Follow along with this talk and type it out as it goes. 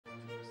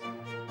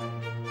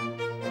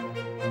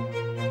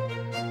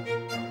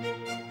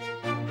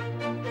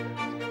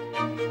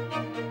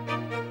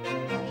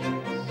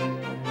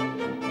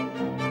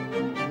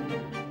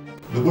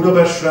The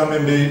Budapest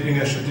Renminbi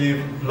initiative,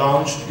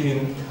 launched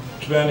in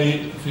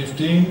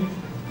 2015,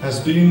 has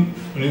been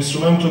an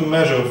instrumental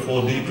measure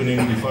for deepening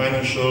the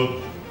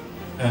financial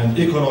and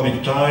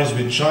economic ties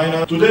with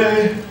China.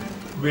 Today,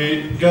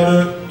 we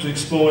gather to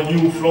explore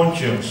new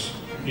frontiers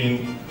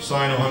in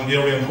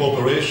Sino-Hungarian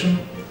cooperation.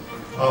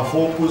 Our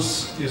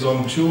focus is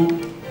on two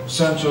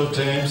central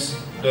themes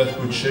that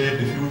could shape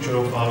the future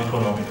of our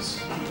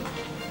economies: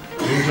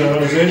 the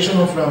internalization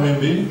of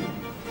renminbi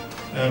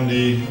and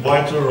the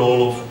vital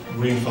role of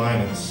green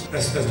finance.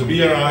 As the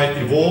BRI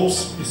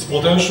evolves, its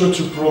potential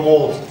to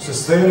promote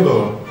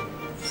sustainable,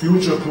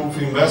 future-proof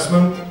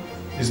investment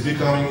is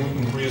becoming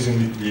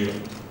increasingly clear.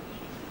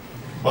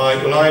 By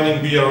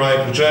aligning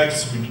BRI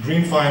projects with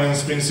green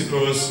finance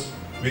principles,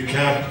 we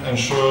can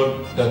ensure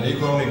that the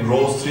economic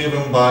growth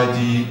driven by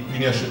the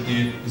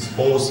initiative is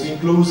both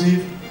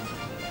inclusive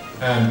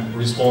and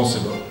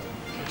responsible.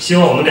 希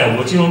望我们两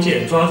国金融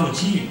界抓住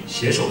机遇，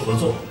携手合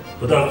作，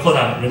不断扩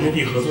大人民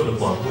币合作的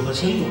广度和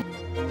深度。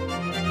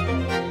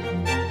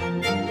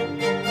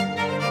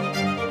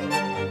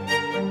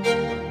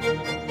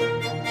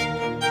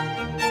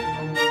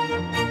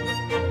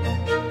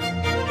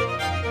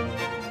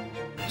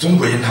 中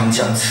国银行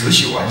将持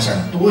续完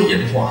善多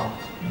元化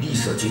绿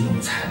色金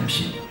融产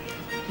品，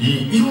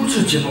以优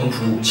质金融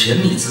服务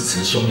全力支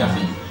持匈牙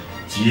利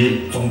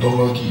及中东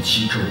欧地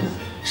区客户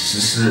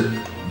实施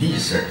绿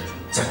色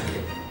战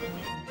略。